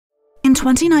In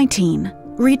 2019,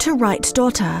 Rita Wright's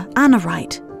daughter, Anna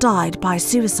Wright, died by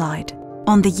suicide.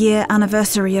 On the year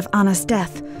anniversary of Anna's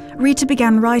death, Rita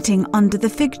began writing under the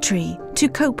fig tree to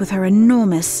cope with her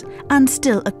enormous and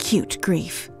still acute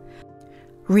grief.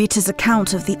 Rita's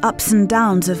account of the ups and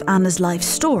downs of Anna's life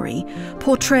story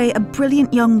portray a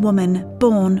brilliant young woman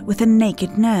born with a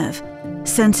naked nerve,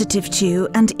 sensitive to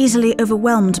and easily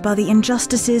overwhelmed by the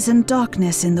injustices and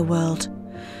darkness in the world.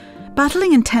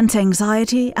 Battling intense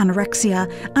anxiety,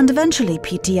 anorexia, and eventually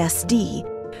PTSD,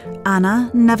 Anna,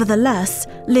 nevertheless,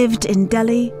 lived in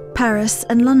Delhi, Paris,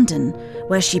 and London,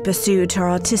 where she pursued her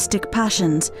artistic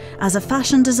passions as a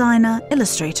fashion designer,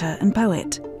 illustrator, and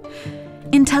poet.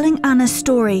 In telling Anna's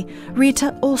story,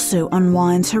 Rita also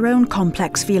unwinds her own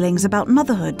complex feelings about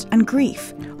motherhood and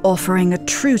grief, offering a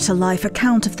true-to-life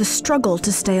account of the struggle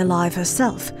to stay alive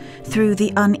herself through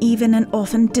the uneven and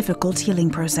often difficult healing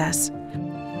process.